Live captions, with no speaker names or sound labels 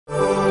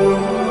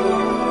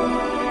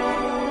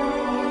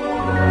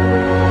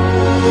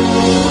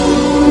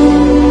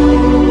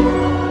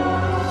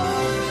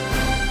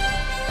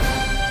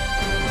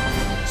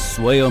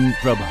Swayam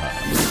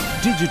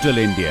Prabha. Digital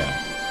India.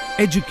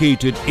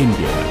 Educated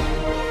India.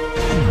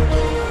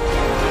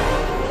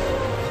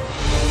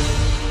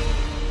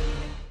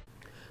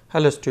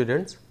 Hello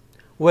students,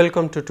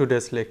 welcome to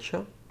today's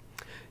lecture.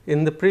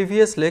 In the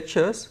previous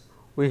lectures,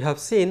 we have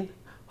seen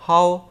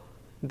how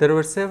there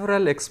were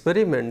several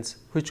experiments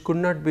which could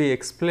not be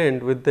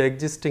explained with the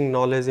existing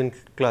knowledge in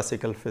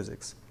classical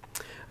physics,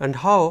 and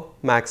how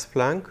Max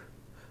Planck,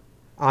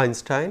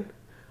 Einstein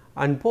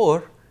and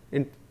Bohr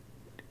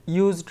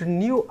used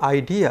new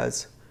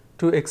ideas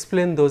to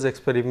explain those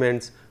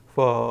experiments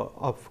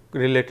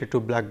related to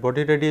black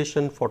body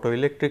radiation,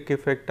 photoelectric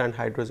effect and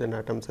hydrogen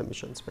atoms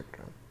emission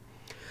spectrum.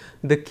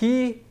 The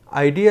key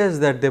ideas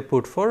that they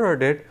put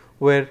forward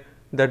were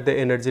that the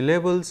energy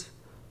levels,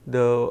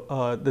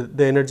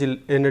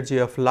 the energy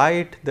of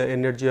light, the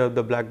energy of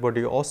the black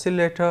body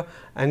oscillator,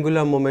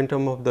 angular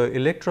momentum of the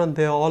electron,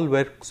 they all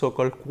were so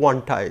called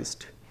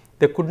quantized.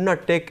 They could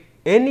not take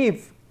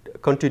any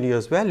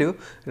continuous value,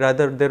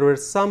 rather there were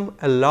some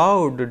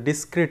allowed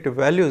discrete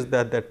values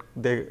that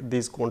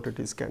these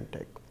quantities can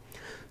take.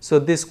 So,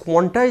 this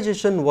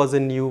quantization was a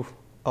new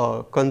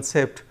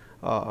concept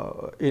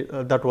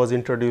that was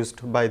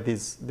introduced by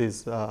these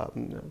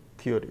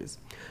theories.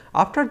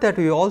 After that,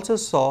 we also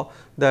saw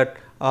that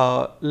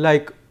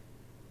like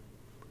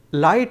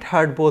light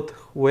had both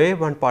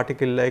wave and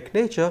particle like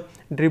nature,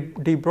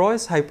 de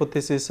Broglie's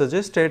hypothesis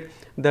suggested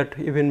that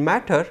even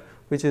matter,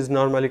 which is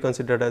normally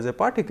considered as a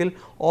particle,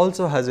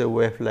 also has a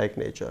wave like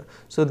nature.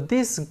 So,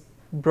 this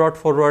brought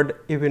forward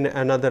even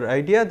another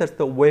idea, that is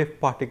the wave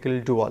particle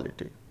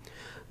duality.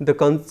 The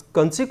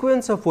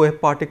consequence of wave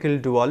particle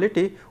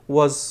duality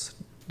was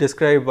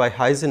described by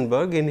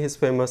Heisenberg in his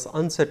famous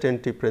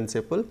uncertainty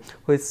principle,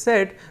 which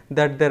said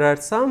that there are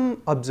some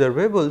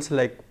observables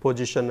like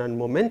position and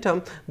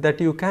momentum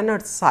that you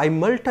cannot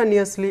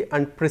simultaneously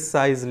and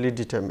precisely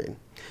determine.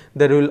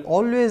 There will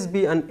always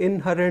be an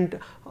inherent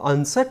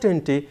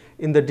uncertainty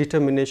in the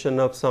determination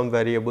of some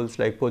variables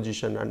like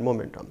position and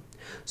momentum.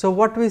 So,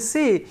 what we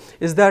see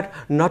is that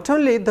not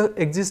only the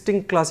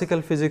existing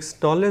classical physics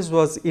knowledge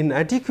was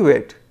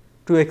inadequate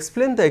to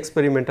explain the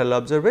experimental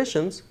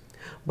observations,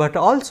 but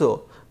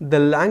also the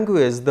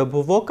language, the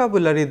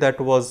vocabulary that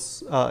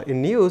was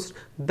in use,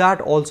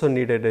 that also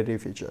needed a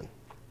revision.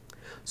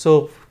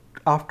 So,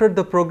 after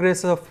the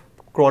progress of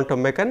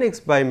quantum mechanics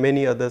by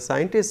many other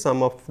scientists,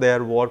 some of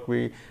their work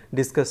we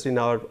discussed in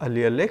our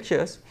earlier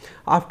lectures.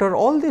 After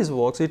all these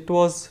works, it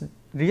was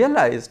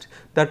realized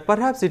that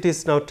perhaps it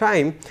is now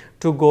time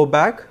to go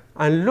back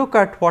and look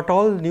at what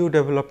all new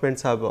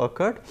developments have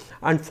occurred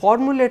and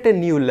formulate a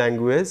new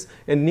language,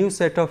 a new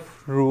set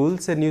of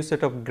rules, a new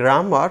set of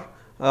grammar,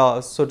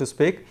 so to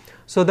speak,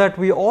 so that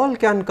we all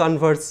can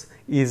converse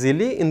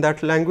easily in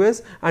that language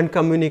and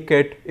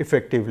communicate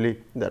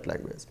effectively in that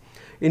language.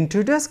 In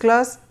today's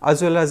class,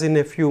 as well as in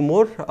a few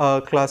more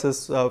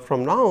classes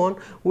from now on,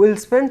 we will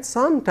spend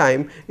some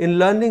time in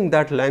learning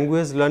that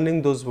language,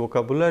 learning those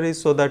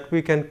vocabularies, so that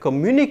we can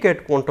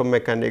communicate quantum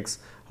mechanics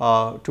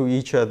to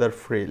each other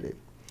freely.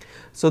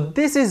 So,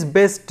 this is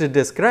best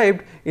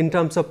described in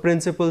terms of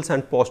principles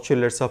and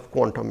postulates of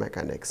quantum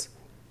mechanics.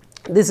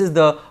 This is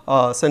the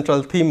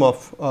central theme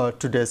of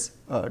today's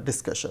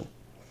discussion.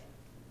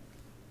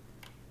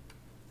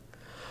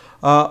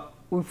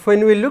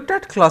 When we looked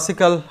at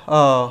classical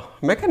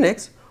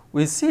mechanics,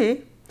 we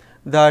see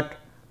that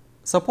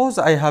suppose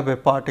I have a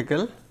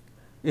particle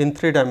in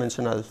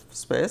 3-dimensional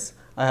space,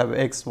 I have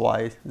x,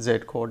 y, z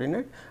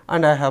coordinate,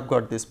 and I have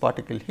got this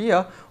particle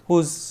here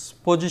whose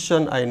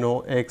position I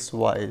know x,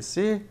 y,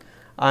 z,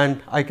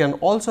 and I can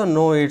also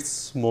know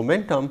its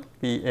momentum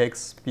p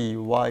x, p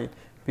y,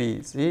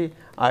 p z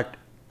at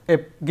a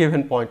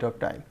given point of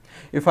time.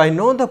 If I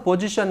know the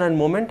position and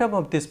momentum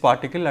of this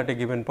particle at a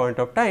given point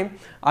of time,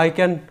 I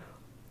can,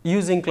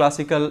 using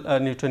classical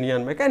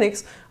Newtonian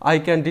mechanics, I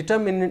can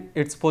determine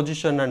its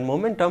position and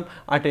momentum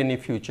at any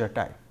future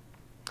time.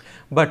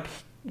 But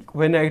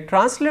when I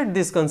translate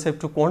this concept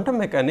to quantum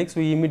mechanics,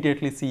 we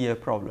immediately see a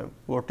problem.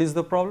 What is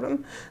the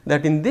problem?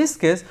 That in this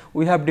case,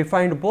 we have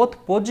defined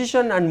both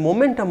position and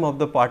momentum of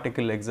the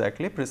particle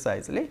exactly,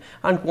 precisely,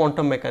 and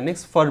quantum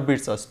mechanics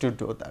forbids us to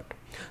do that.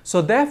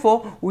 So,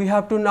 therefore, we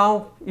have to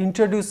now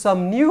introduce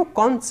some new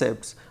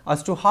concepts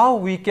as to how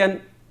we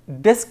can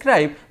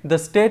describe the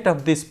state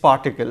of this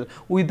particle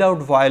without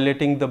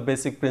violating the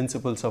basic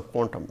principles of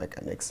quantum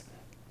mechanics.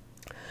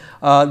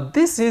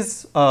 This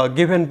is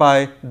given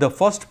by the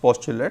first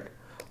postulate,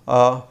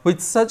 which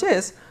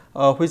suggests,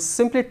 which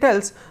simply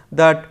tells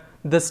that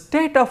the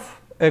state of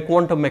a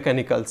quantum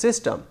mechanical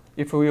system,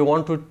 if we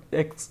want to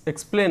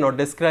explain or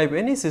describe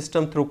any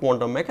system through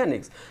quantum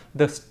mechanics,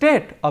 the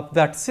state of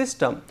that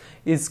system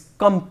is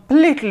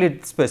completely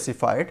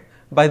specified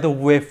by the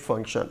wave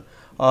function.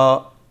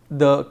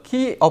 The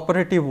key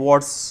operative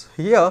words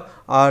here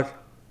are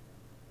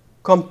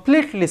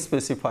completely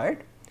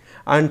specified,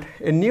 and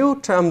a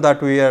new term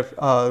that we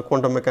are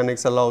quantum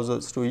mechanics allows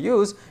us to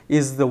use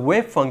is the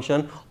wave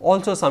function,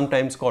 also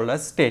sometimes called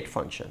as state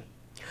function.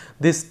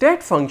 This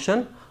state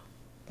function,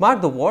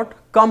 mark the word,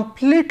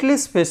 completely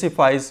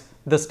specifies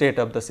the state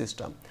of the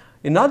system.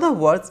 In other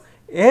words,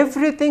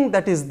 everything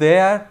that is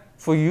there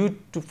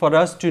for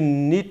us to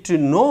need to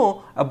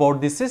know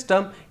about the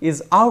system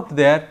is out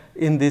there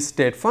in this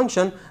state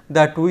function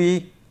that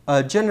we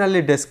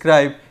generally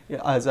describe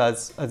as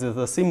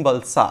the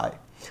symbol psi.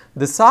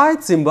 The psi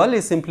symbol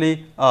is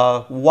simply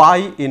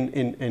y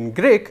in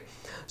Greek.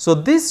 So,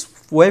 this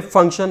wave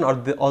function, or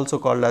also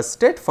called as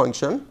state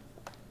function,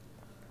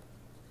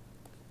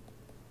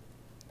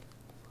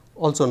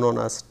 also known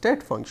as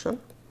state function,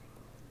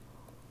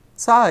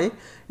 psi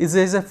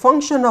is a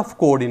function of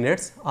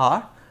coordinates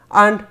r,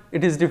 and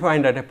it is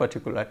defined at a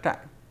particular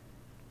time.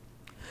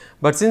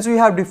 But since we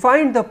have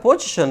defined the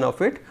position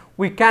of it,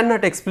 we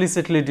cannot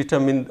explicitly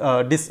determine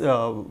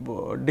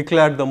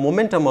declare the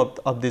momentum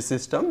of this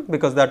system,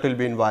 because that will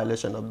be in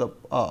violation of the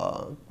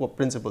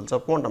principles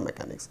of quantum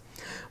mechanics.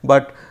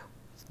 But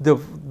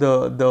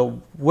the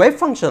wave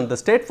function, the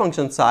state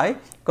function psi,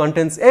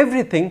 contains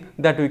everything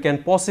that we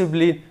can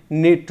possibly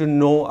need to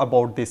know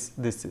about this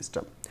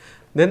system.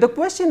 Then the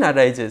question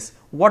arises,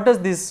 what does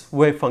this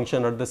wave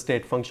function or the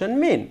state function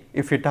mean?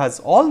 If it has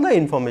all the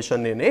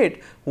information in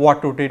it,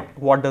 what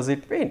does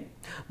it mean?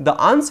 The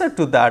answer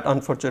to that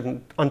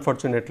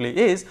unfortunately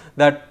is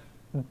that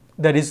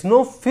there is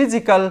no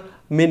physical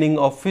meaning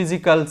or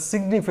physical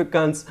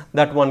significance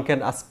that one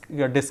can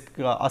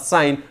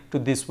assign to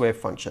this wave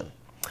function.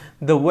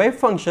 The wave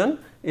function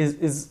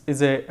is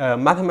a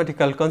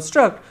mathematical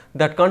construct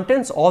that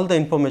contains all the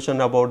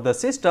information about the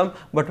system,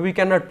 but we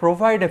cannot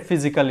provide a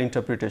physical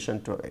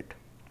interpretation to it.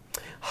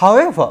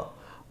 However,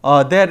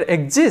 there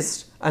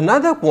exists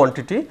another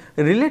quantity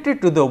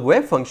related to the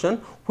wave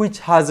function which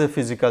has a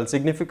physical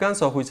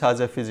significance or which has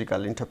a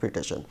physical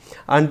interpretation,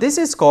 and this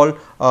is called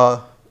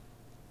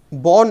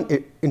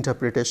Born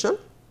interpretation.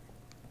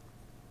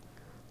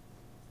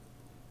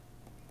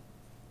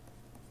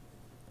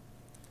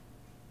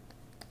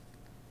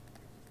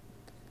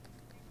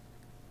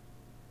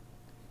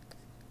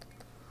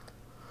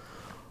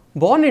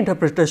 Born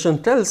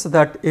interpretation tells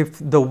that if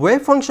the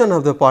wave function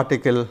of the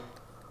particle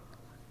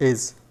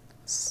is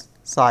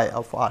psi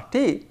of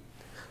RT,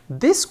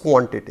 this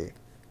quantity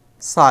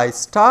psi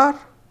star,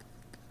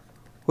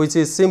 which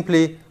is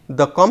simply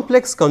the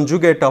complex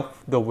conjugate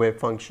of the wave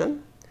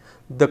function,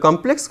 the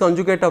complex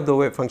conjugate of the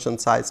wave function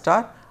psi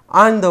star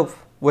and the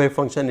wave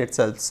function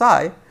itself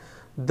psi,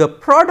 the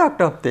product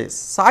of this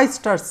psi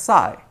star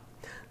psi,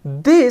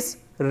 this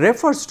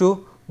refers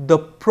to the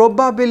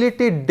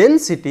probability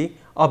density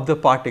of the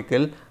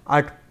particle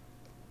at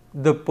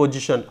the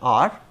position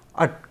r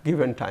at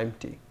given time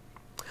t.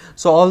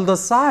 So, although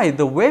psi,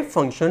 the wave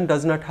function,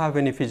 does not have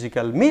any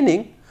physical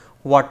meaning,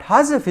 what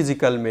has a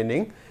physical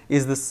meaning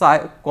is the psi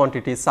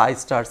quantity psi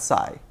star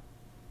psi.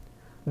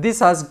 This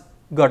has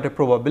got a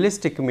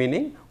probabilistic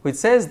meaning which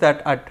says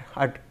that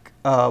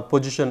at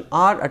position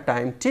r at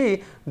time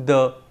t,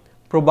 the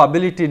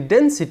probability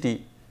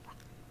density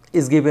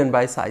is given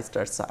by psi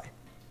star psi.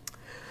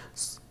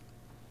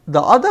 The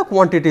other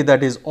quantity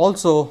that is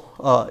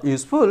also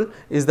useful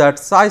is that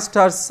psi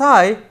star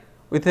psi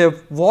with a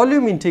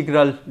volume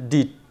integral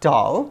d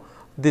tau.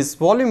 This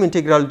volume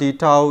integral d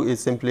tau is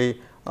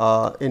simply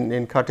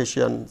in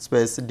Cartesian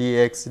space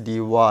dx, dy,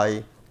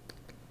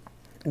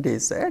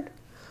 dz.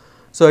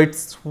 So, it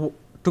is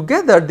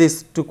together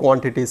these two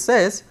quantities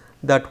says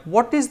that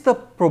what is the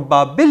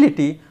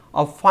probability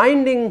of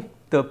finding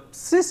the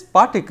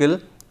particle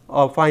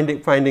or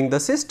finding the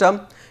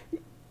system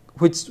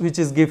which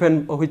is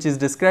given, which is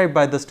described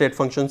by the state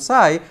function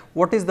psi.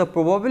 What is the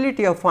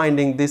probability of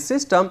finding this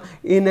system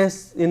in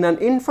an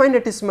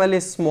infinitesimally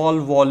small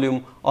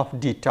volume of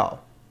d tau?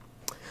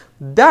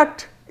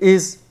 That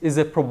is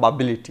a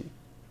probability.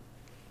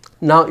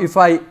 Now, if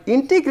I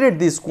integrate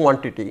this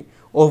quantity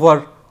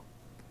over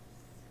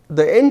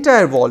the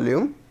entire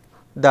volume,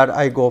 that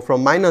I go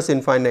from minus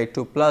infinite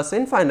to plus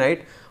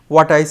infinite,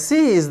 what I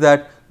see is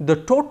that the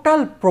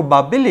total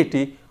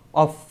probability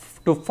of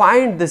to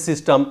find the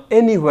system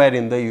anywhere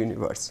in the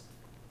universe.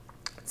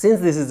 Since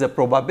this is a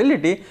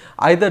probability,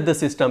 either the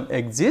system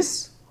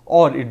exists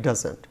or it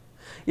does not.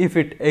 If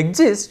it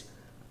exists,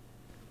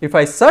 if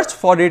I search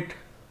for it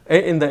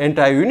in the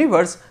entire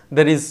universe,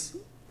 there is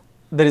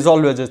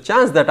always a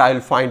chance that I will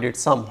find it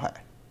somewhere,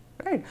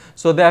 right.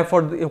 So,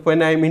 therefore,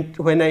 when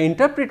I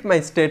interpret my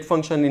state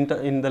function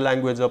in the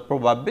language of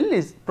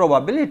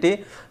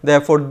probability,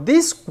 therefore,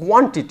 this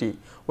quantity,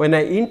 when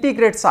I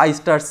integrate psi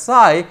star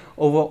psi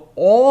over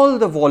all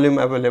the volume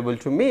available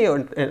to me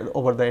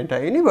over the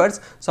entire universe,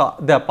 so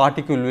the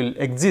particle will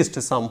exist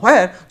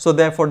somewhere. So,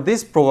 therefore,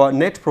 this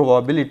net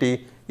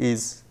probability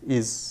is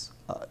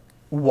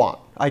 1.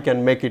 I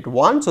can make it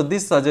 1. So,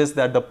 this suggests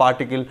that the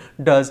particle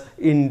does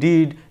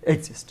indeed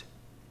exist.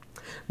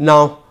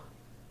 Now,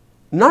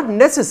 not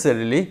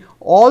necessarily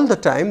all the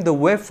time the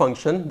wave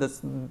function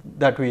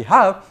that we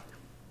have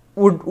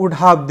would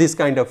have this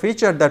kind of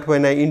feature, that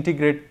when I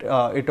integrate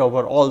it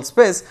over all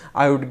space,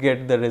 I would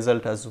get the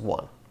result as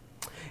 1.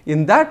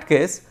 In that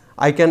case,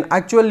 I can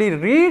actually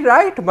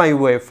rewrite my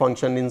wave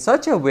function in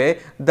such a way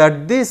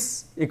that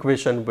this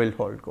equation will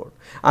hold good,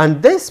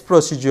 and this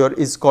procedure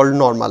is called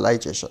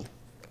normalization.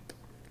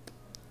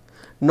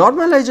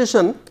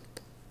 Normalization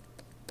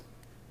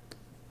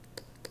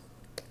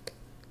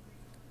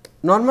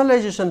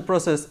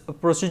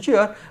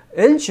procedure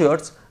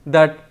ensures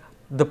that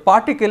the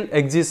particle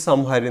exists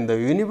somewhere in the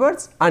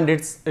universe and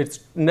its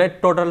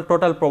net total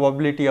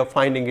probability of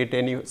finding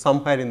it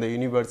somewhere in the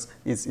universe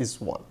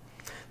is 1.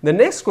 The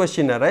next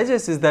question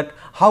arises is that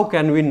how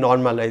can we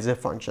normalize a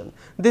function?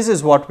 This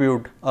is what we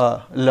would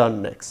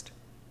learn next.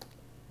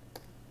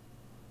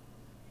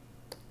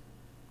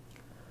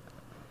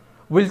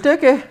 We will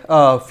take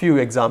a few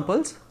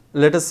examples.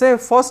 Let us say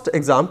first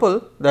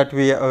example that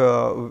we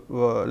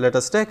let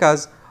us take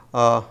as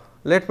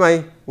let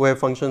my wave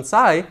function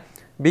psi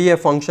be a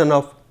function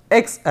of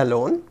x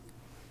alone,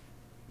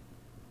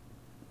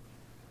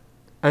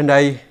 and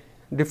I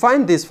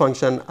define this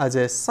function as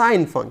a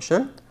sine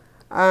function,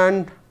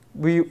 and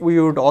we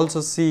would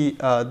also see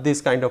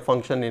this kind of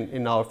function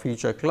in our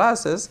future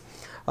classes.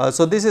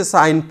 So, this is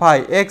sine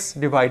pi x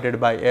divided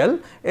by L.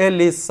 L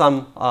is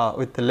some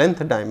with the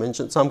length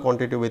dimension, some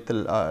quantity with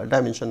the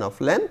dimension of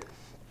length.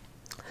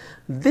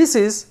 This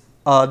is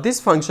this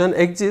function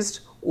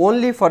exists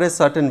only for a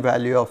certain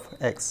value of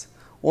x.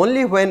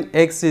 Only when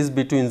x is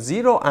between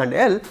 0 and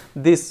L,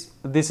 this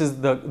is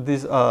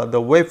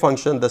the wave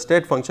function, the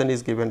state function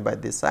is given by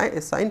this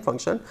sine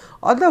function.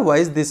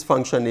 Otherwise, this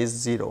function is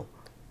 0.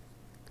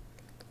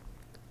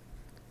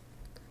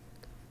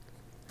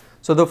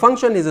 So, the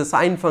function is a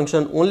sine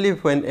function only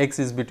when x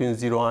is between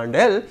 0 and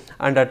L,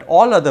 and at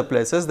all other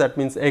places, that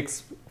means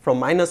x from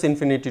minus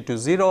infinity to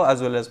 0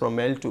 as well as from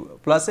L to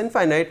plus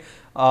infinite,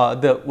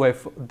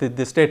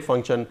 the state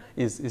function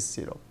is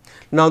 0.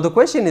 Now, the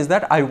question is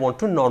that I want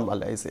to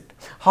normalize it.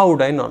 How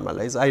would I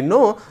normalize? I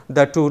know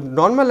that to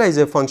normalize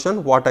a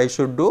function, what I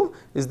should do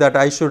is that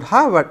I should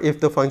have, if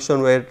the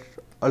function were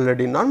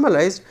already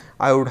normalized,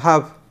 I would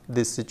have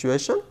this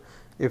situation.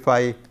 If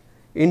I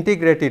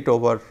integrate it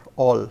over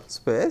all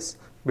space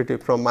between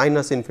from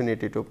minus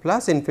infinity to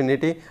plus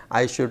infinity,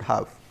 I should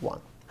have 1.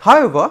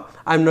 However,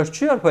 I am not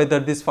sure whether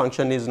this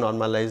function is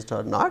normalized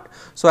or not.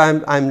 So,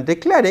 I am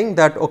declaring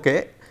that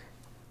okay,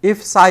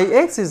 if psi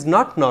x is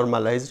not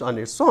normalized on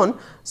its own,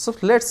 so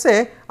let us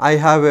say I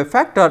have a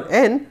factor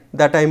n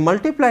that I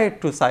multiply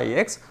it to psi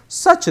x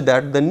such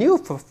that the new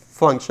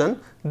function,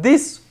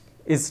 this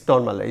is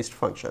normalized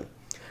function.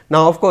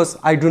 Now, of course,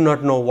 I do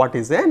not know what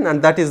is n,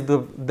 and that is the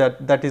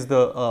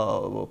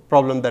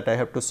problem that I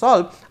have to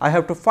solve. I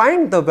have to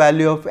find the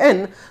value of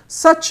n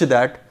such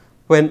that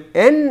when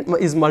n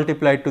is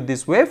multiplied to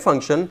this wave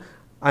function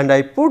and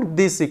I put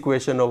this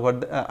equation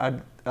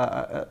over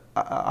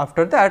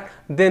after that,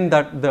 then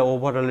the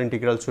overall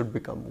integral should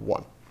become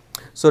 1.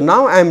 So,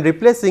 now I am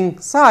replacing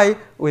psi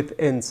with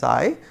n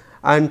psi,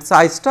 and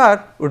psi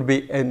star would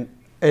be n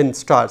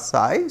star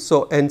psi.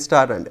 So, n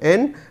star and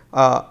n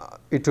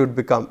it would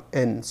become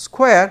n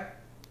square,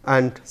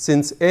 and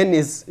since n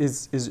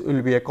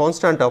will be a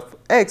constant of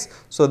x.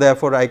 So,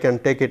 therefore, I can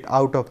take it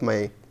out of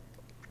my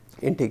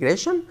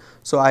integration.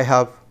 So, I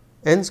have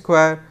n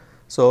square.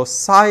 So,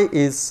 psi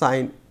is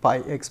sine pi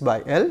x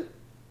by L.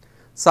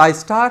 Psi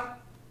star,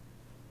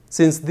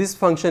 since this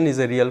function is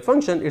a real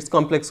function, its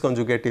complex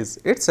conjugate is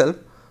itself.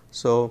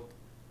 So,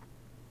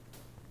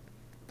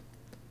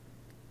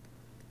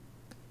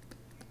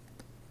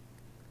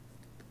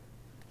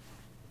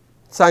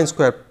 sine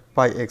square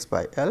pi x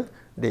by L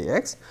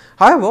dx.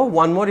 However,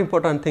 one more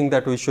important thing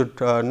that we should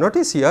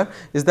notice here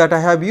is that I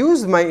have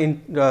used my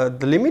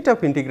the limit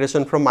of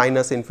integration from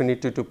minus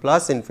infinity to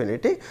plus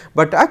infinity,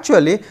 but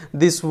actually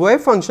this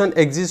wave function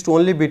exists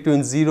only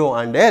between 0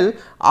 and L.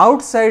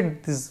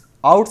 Outside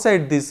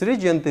this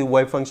region, the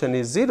wave function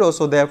is 0.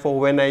 So, therefore,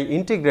 when I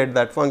integrate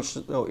that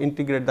function,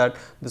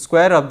 the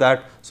square of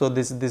that, so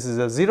this is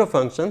a 0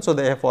 function. So,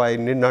 therefore, I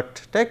need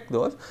not take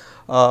those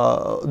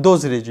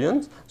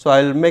regions. So,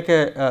 I will make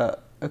a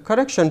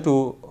correction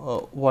to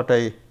what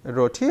I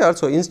wrote here.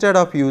 So, instead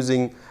of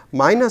using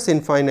minus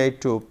infinite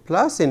to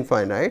plus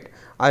infinite,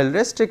 I will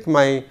restrict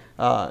my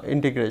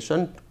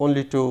integration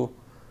only to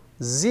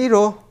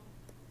 0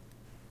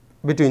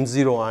 between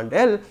 0 and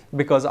L,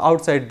 because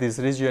outside this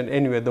region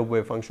anyway the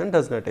wave function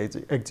does not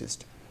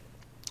exist.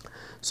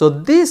 So,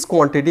 this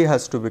quantity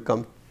has to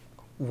become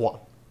 1.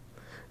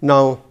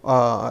 Now,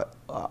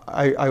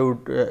 I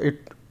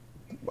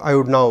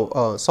would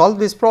now solve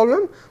this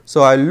problem.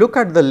 So, I look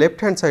at the left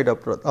hand side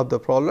of the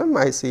problem.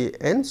 I see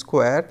n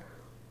square.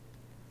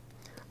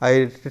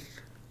 I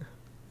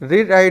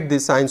rewrite the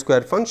sine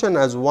square function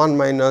as 1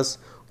 minus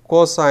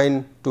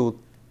cosine 2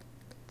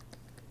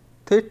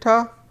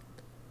 theta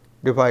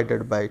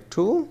divided by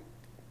 2,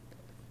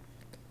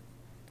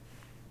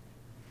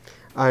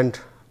 and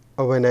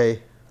when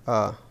I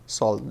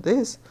solve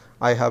this,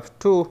 I have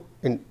 2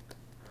 in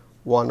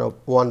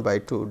 1 by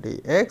 2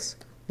 dx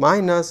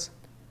minus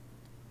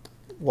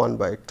 1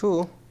 by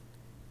 2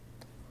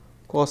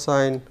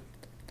 cosine,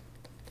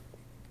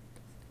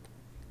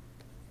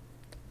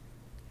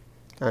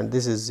 and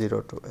this is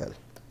 0 to L.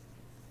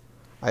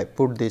 I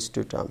put these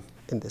two terms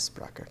in this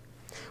bracket.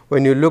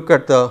 When you look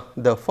at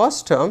the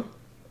first term,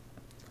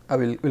 I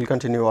will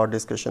continue our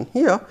discussion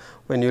here.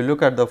 When you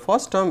look at the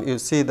first term, you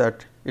see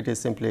that it is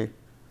simply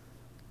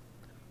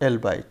L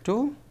by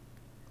 2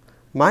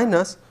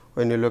 minus,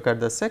 when you look at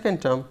the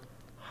second term,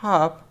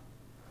 half.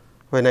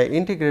 When I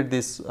integrate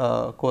this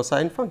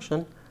cosine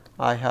function,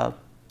 I have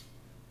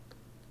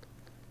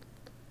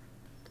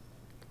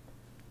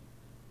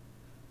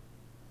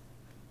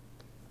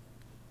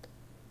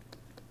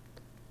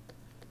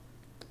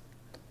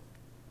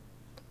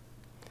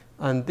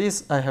and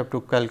this I have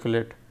to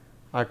calculate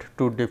at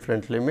two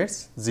different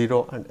limits,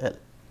 0 and L.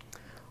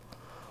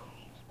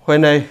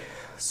 When I,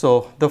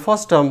 so the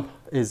first term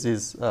is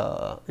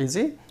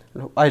easy.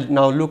 I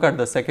now look at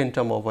the second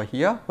term over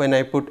here. When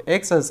I put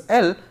x as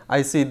L,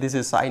 I see this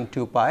is sine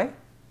 2 pi,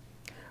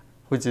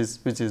 which is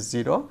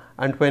 0,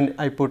 and when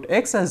I put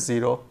x as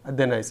 0,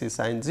 then I see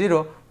sine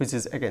 0, which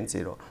is again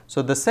 0.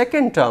 So the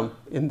second term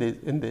in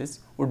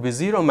this would be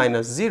 0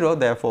 minus 0,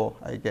 therefore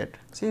I get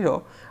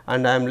 0,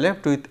 and I am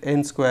left with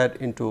n square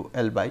into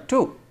L by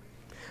 2.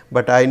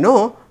 But I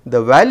know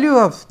the value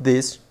of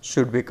this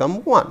should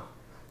become 1.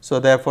 So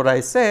therefore I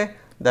say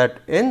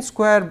that n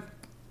square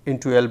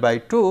into L by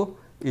 2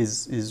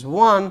 is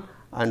 1,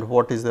 and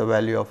what is the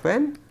value of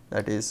n?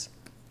 That is,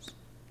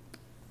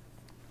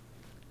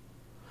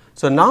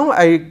 so now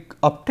I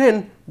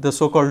obtain the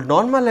so called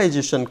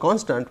normalization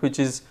constant, which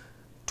is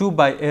 2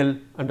 by L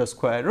under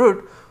square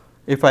root.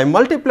 If I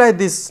multiply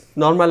this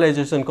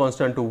normalization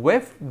constant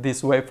to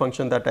this wave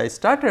function that I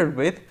started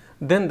with,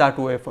 then that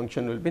wave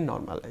function will be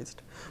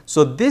normalized.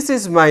 So this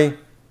is my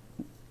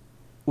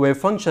wave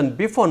function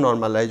before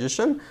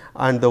normalization,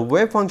 and the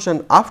wave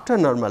function after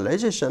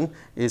normalization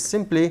is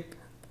simply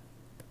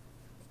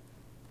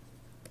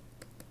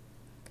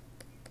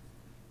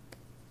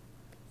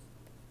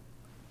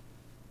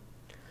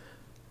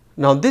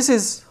now this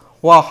is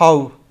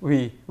how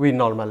we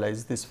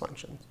normalize this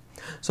function.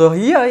 So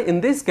here in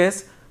this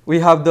case we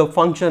have the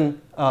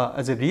function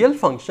as a real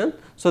function.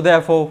 So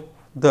therefore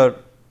the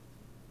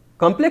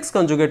complex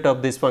conjugate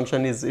of this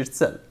function is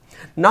itself.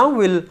 Now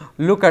we will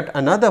look at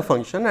another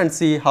function and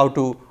see how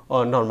to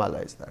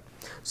normalize that.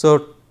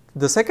 So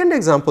the second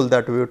example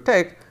that we will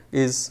take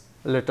is,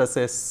 let us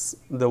say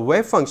the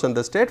wave function,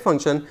 the state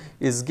function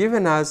is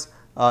given as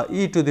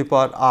e to the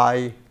power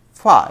I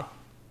phi,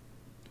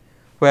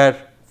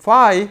 where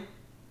phi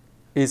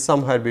is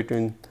somewhere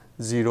between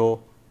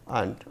 0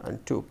 and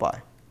 2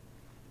 pi.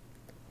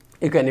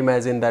 You can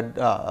imagine that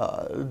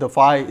the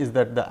phi is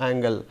that the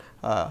angle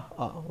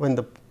when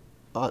the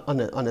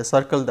on a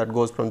circle that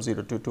goes from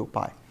 0 to 2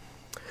 pi.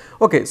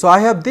 Okay, so I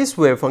have this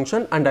wave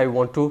function and I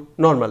want to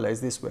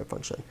normalize this wave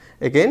function.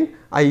 Again,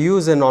 I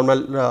use a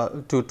normal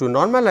to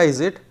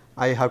normalize it,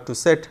 I have to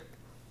set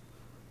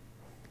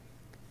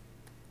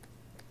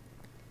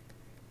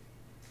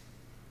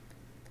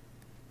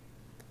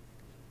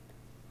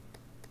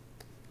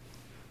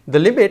the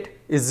limit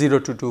is 0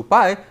 to 2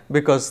 pi,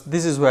 because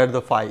this is where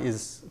the phi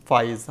is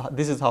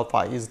this is how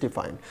phi is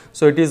defined.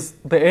 So it is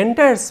the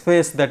entire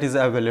space that is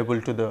available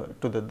to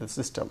the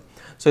system.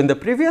 So in the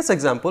previous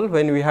example,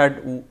 when we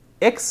had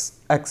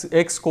x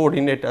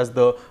coordinate as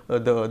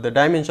the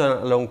dimension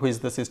along which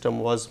the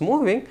system was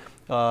moving,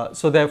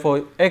 so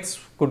therefore x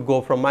could go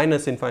from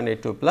minus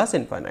infinite to plus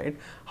infinite.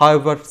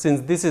 However,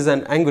 since this is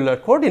an angular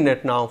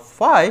coordinate now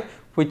phi,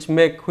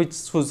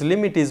 whose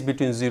limit is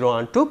between 0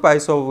 and 2 pi.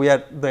 So we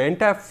are the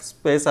entire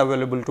space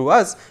available to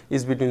us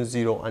is between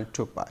 0 and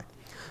 2 pi.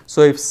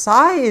 So if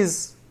psi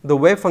is the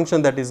wave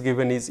function that is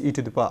given is e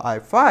to the power I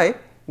phi,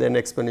 then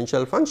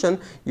exponential function,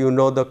 you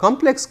know the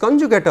complex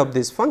conjugate of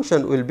this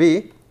function will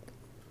be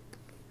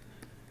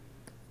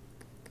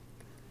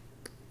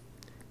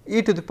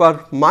e to the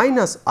power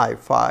minus I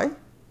phi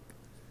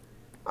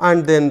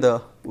and then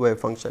the wave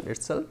function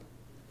itself.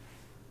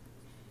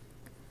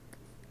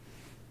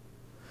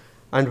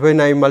 And when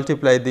I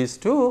multiply these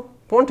two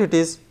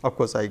quantities, of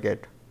course I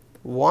get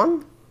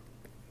 1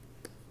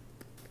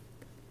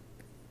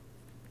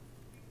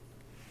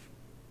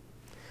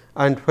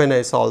 and when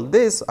I solve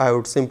this, I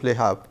would simply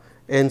have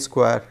n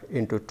square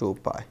into 2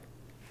 pi.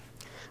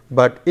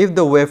 But if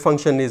the wave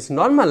function is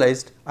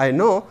normalized, I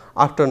know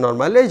after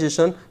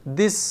normalization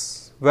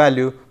this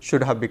value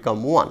should have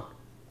become 1.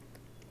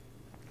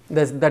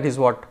 That is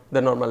what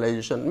the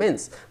normalization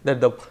means,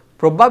 that the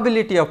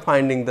probability of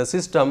finding the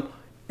system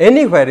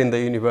anywhere in the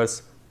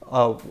universe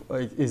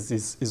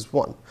is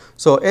 1.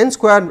 So n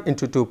square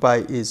into 2 pi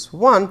is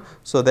 1.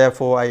 So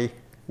therefore I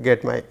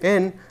get my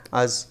n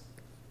as,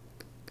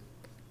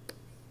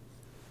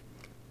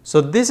 so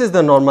this is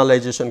the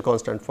normalization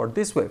constant for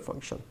this wave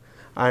function,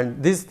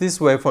 and this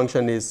wave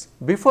function is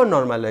before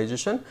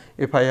normalization.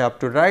 If I have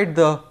to write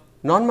the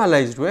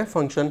normalized wave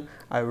function,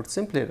 I would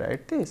simply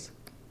write this.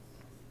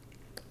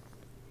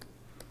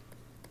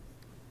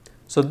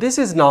 So this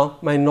is now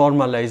my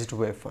normalized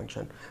wave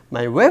function.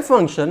 My wave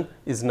function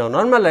is now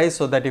normalized,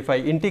 so that if I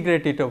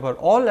integrate it over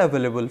all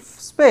available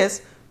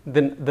space,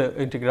 then the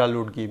integral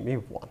would give me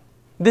 1.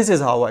 This is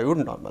how I would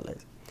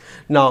normalize.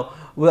 Now,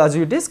 as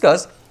we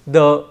discussed,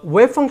 the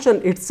wave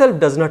function itself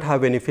does not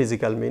have any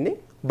physical meaning,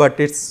 but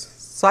its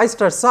psi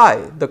star psi,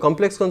 the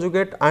complex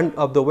conjugate and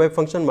of the wave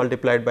function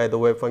multiplied by the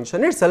wave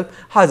function itself,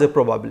 has a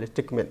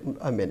probabilistic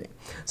meaning.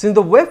 Since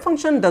the wave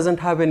function does not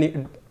have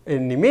any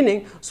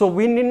meaning, so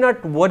we need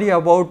not worry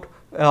about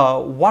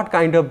what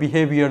kind of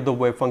behavior the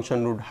wave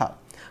function would have.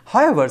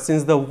 However,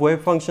 since the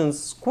wave function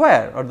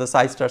square or the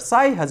psi star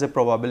psi has a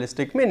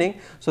probabilistic meaning,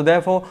 so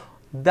therefore,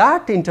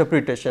 that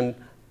interpretation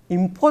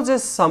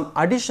imposes some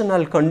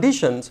additional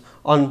conditions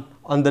on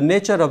the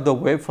nature of the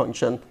wave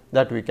function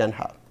that we can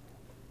have.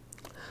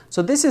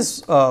 So, this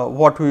is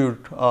what we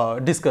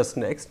would discuss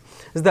next,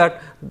 is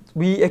that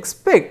we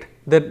expect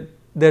that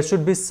there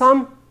should be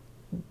some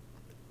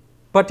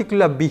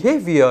particular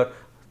behavior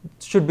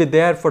should be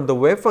there for the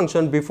wave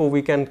function before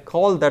we can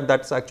call that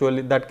that's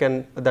actually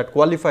that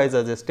qualifies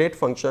as a state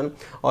function,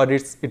 or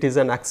it is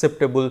an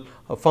acceptable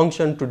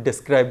function to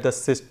describe the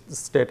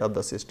state of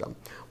the system.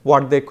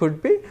 What they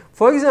could be?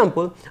 For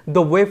example,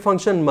 the wave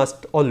function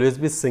must always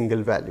be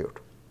single valued.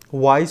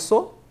 Why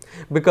so?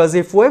 Because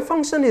if wave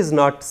function is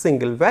not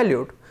single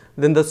valued,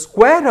 then the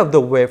square of the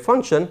wave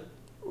function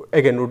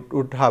again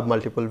would have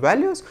multiple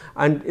values,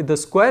 and the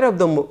square of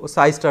the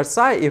psi star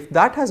psi, if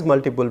that has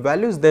multiple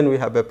values, then we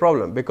have a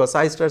problem, because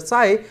psi star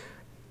psi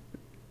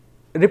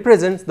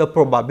represents the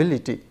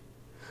probability.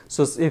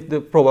 So, if the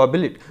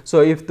probability,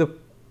 so if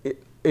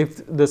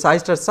the psi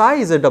star psi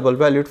is a double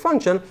valued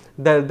function,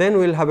 then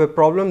we will have a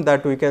problem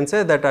that we can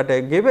say that at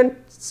a given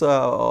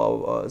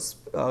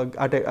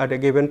at a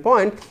given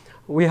point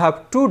we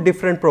have two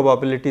different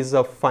probabilities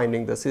of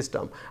finding the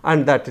system,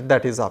 and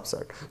that is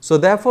absurd. So,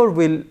 therefore,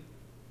 we will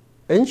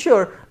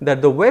ensure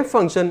that the wave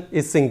function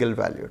is single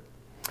valued.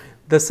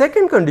 The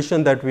second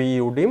condition that we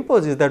would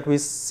impose is that we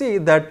see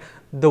that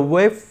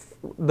we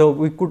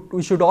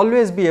should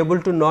always be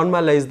able to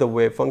normalize the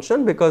wave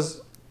function,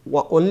 because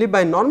only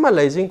by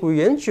normalizing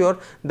we ensure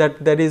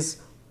that there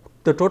is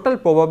the total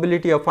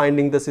probability of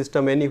finding the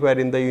system anywhere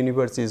in the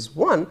universe is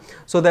 1.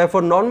 So,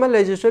 therefore,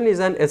 normalization is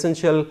an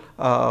essential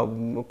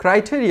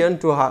criterion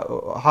to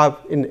have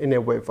in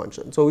a wave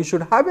function. So, we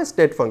should have a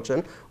state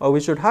function, or we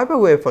should have a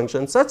wave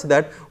function such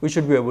that we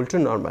should be able to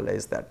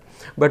normalize that.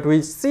 But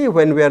we see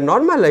when we are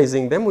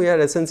normalizing them, we are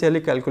essentially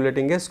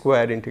calculating a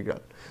square integral.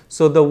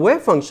 So, the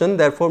wave function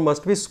therefore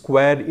must be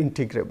square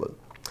integrable,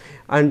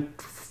 and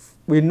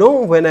we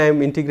know when I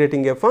am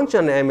integrating a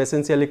function, I am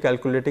essentially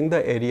calculating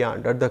the area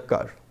under the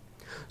curve.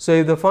 So,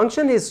 if the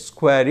function is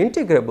square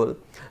integrable,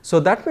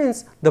 so that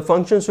means the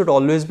function should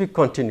always be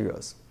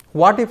continuous.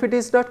 What if it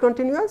is not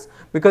continuous?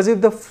 Because if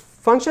the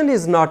function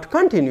is not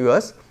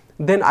continuous,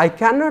 then I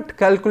cannot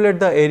calculate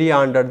the area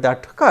under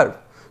that curve.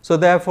 So,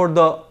 therefore,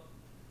 the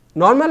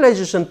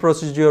normalization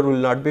procedure will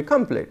not be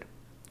complete,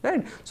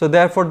 right. So,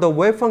 therefore, the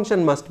wave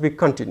function must be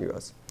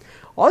continuous.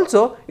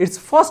 Also, its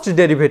first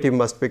derivative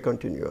must be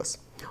continuous,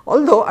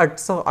 although at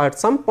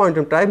some point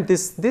in time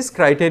this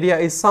criteria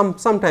is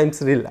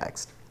sometimes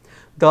relaxed.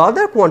 The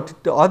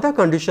other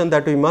condition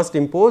that we must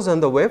impose on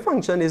the wave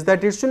function is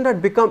that it should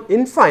not become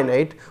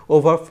infinite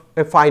over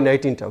a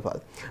finite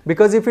interval,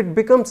 because if it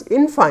becomes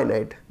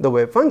infinite, the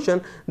wave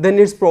function, then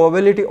its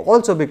probability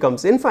also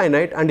becomes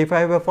infinite, and if I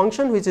have a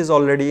function which is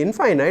already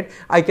infinite,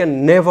 I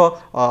can never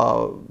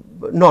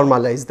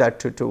normalize that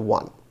to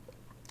 1.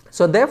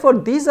 So, therefore,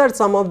 these are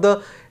some of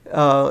the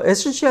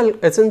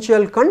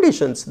essential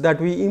conditions that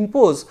we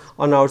impose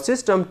on our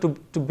system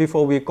to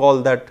before we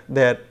call that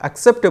their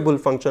acceptable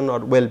function or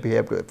well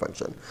behaved wave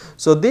function.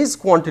 So, these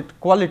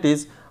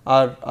qualities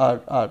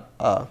are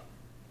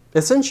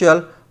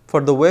essential for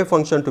the wave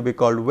function to be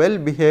called well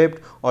behaved,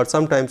 or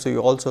sometimes we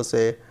also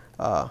say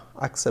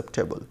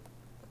acceptable.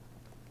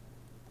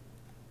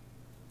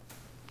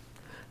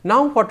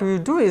 Now, what we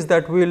will do is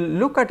that we will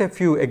look at a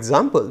few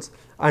examples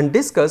and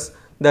discuss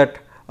that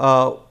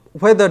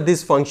whether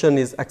this function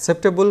is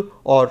acceptable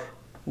or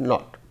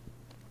not.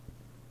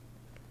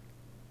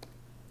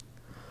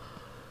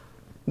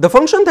 The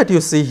function that you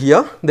see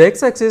here, the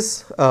x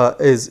axis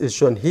is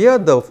shown here,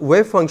 the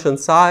wave function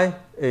psi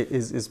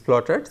is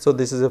plotted. So,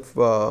 this is a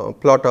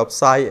plot of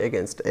psi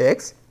against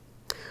x.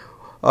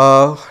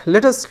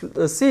 Let us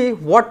see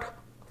what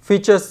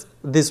features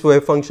this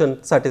wave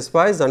function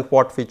satisfies and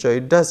what feature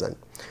it does not.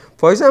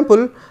 For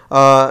example,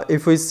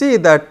 if we see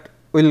that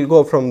we will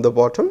go from the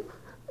bottom.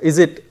 Is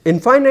it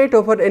infinite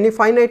over any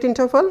finite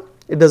interval?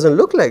 It does not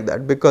look like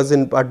that, because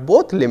at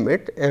both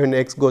limit, when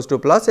x goes to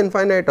plus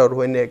infinite or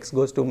when x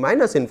goes to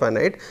minus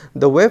infinite,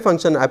 the wave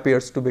function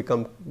appears to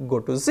go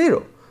to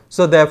 0.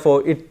 So,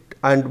 therefore,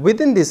 and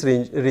within this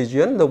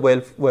region the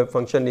wave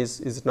function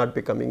is not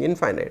becoming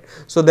infinite.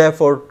 So,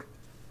 therefore,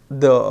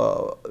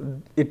 the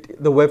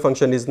wave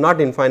function is not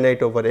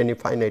infinite over any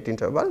finite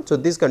interval. So,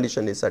 this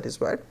condition is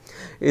satisfied.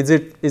 Is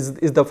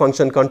the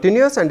function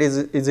continuous, and is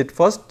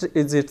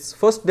its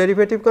first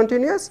derivative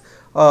continuous?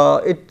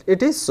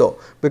 It is so,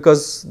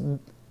 because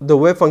the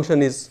wave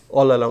function is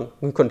all along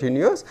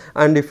continuous,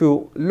 and if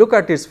you look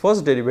at its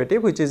first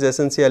derivative, which is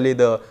essentially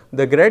the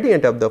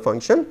gradient of the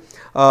function,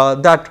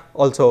 that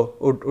also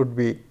would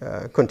be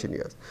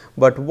continuous.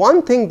 But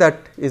one thing that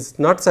is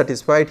not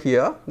satisfied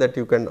here, that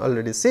you can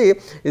already see,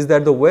 is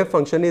that the wave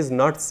function is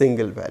not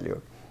single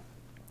valued.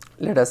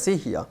 Let us see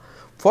here.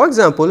 For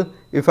example,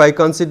 if I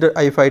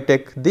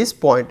take this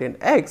point in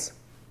x,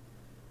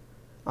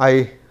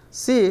 I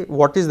see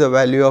what is the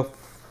value of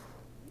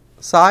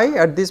psi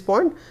at this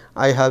point.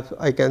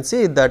 I can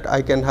see that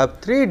I can have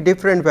 3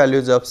 different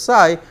values of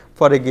psi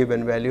for a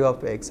given value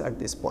of x at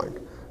this point.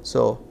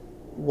 So,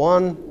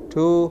 1,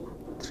 2,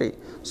 3.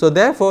 So,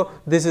 therefore,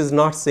 this is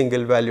not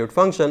single valued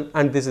function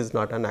and this is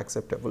not an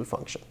acceptable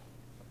function.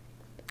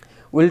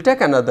 We will take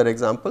another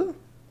example.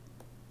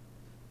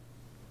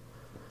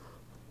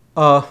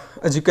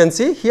 As you can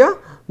see here,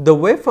 the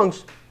wave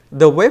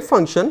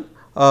function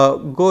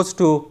goes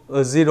to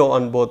 0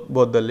 on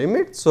both the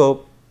limits.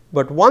 So,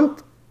 but one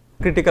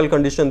critical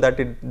condition that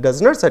it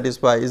does not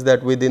satisfy is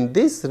that within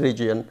this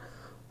region,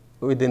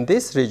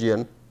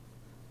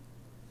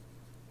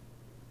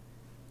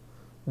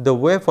 the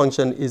wave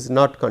function is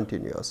not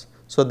continuous.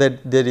 So,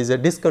 that there is a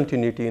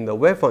discontinuity in the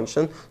wave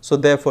function. So,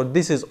 therefore,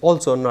 this is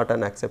also not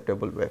an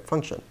acceptable wave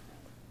function.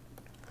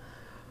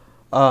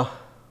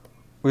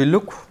 We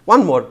look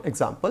one more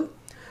example.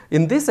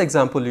 In this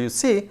example, you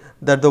see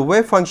that the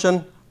wave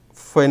function,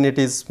 when it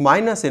is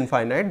minus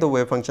infinite, the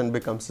wave function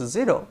becomes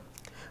 0.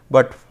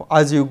 But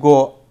as you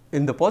go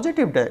in the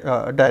positive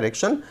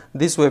direction,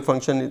 this wave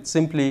function, it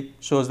simply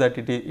shows that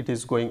it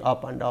is going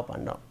up and up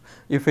and up.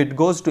 If it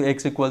goes to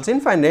x equals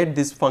infinite,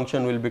 this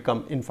function will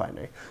become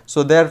infinite.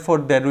 So, therefore,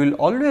 there will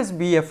always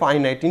be a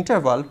finite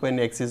interval when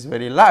x is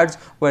very large,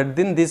 where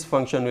then this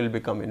function will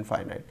become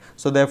infinite.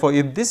 So, therefore,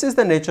 if this is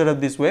the nature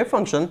of this wave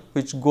function,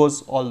 which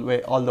goes all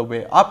the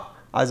way up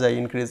as I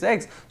increase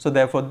x, so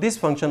therefore, this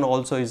function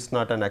also is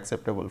not an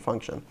acceptable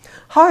function.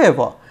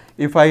 However,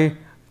 if I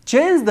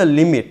change the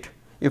limit,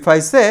 if I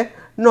say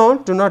no,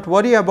 do not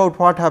worry about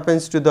what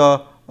happens to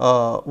the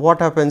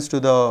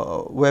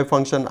wave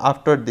function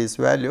after this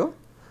value.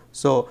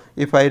 So,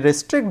 if I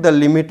restrict the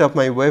limit of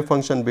my wave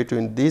function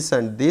between this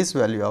and this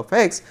value of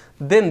x,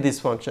 then this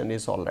function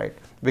is all right,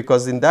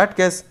 because in that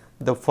case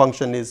the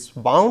function is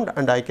bound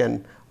and I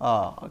can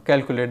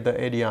calculate the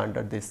area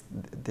under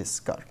this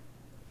curve.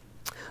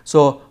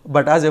 So,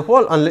 but as a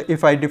whole,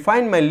 if I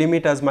define my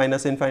limit as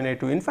minus infinite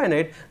to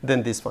infinite,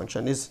 then this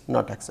function is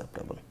not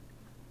acceptable.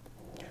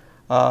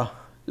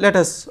 Let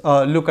us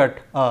look at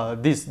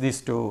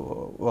these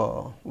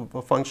two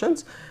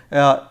functions.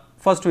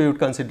 First, we would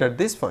consider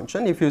this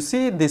function. If you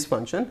see this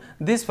function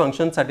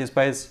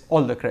satisfies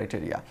all the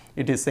criteria.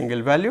 It is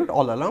single valued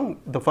all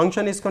along, the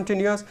function is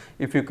continuous.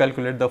 If you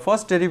calculate the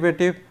first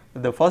derivative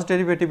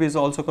is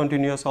also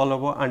continuous all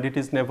over, and it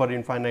is never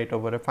infinite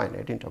over a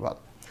finite interval.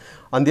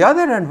 On the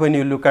other hand, when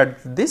you look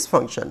at this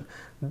function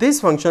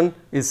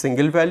is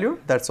single valued,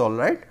 that is all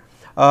right.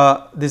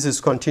 This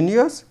is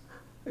continuous,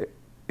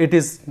 it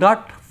is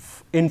not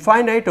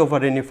infinite over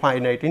any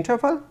finite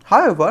interval.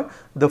 However,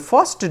 the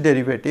first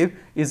derivative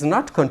is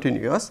not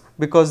continuous,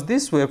 because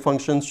this wave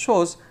function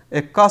shows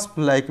a cusp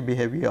like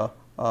behavior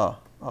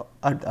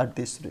at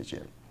this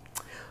region.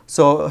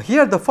 So,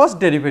 here the first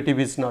derivative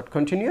is not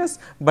continuous,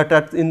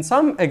 but in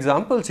some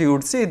examples you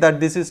would see that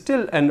this is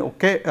still an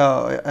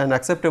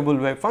acceptable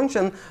wave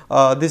function.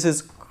 This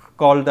is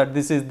called that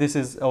this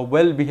is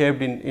well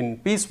behaved in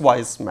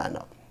piecewise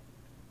manner.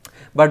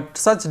 But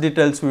such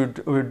details we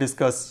would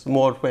discuss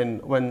more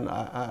when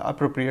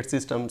appropriate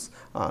systems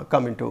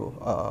come into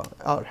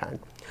our hand.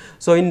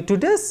 So, in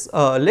today's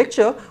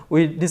lecture,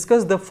 we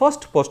discussed the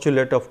first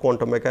postulate of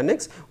quantum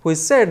mechanics, which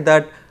said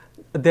that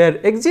there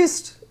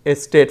exists a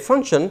state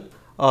function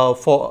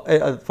for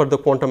the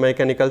quantum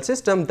mechanical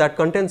system that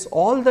contains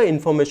all the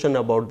information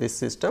about this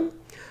system,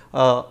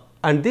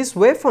 and this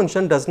wave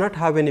function does not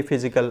have any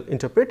physical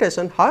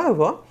interpretation.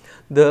 However,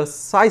 the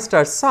psi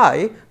star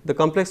psi, the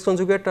complex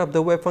conjugate of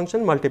the wave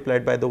function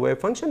multiplied by the wave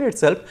function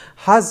itself,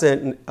 has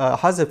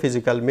a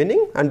physical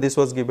meaning, and this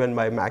was given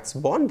by Max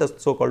Born, the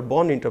so called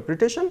Born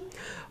interpretation,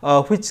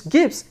 which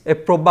gives a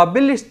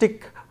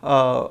probabilistic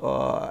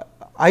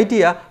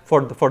idea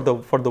for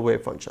the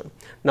wave function.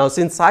 Now,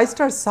 since psi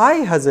star psi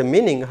has a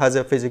meaning, has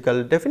a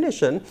physical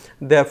definition,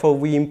 therefore,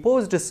 we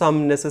imposed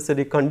some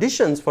necessary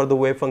conditions for the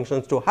wave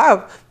functions to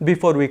have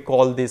before we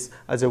call this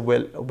as a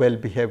well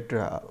behaved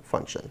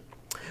function.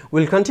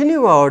 We will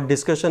continue our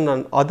discussion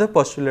on other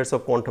postulates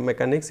of quantum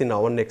mechanics in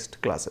our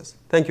next classes.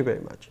 Thank you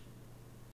very much.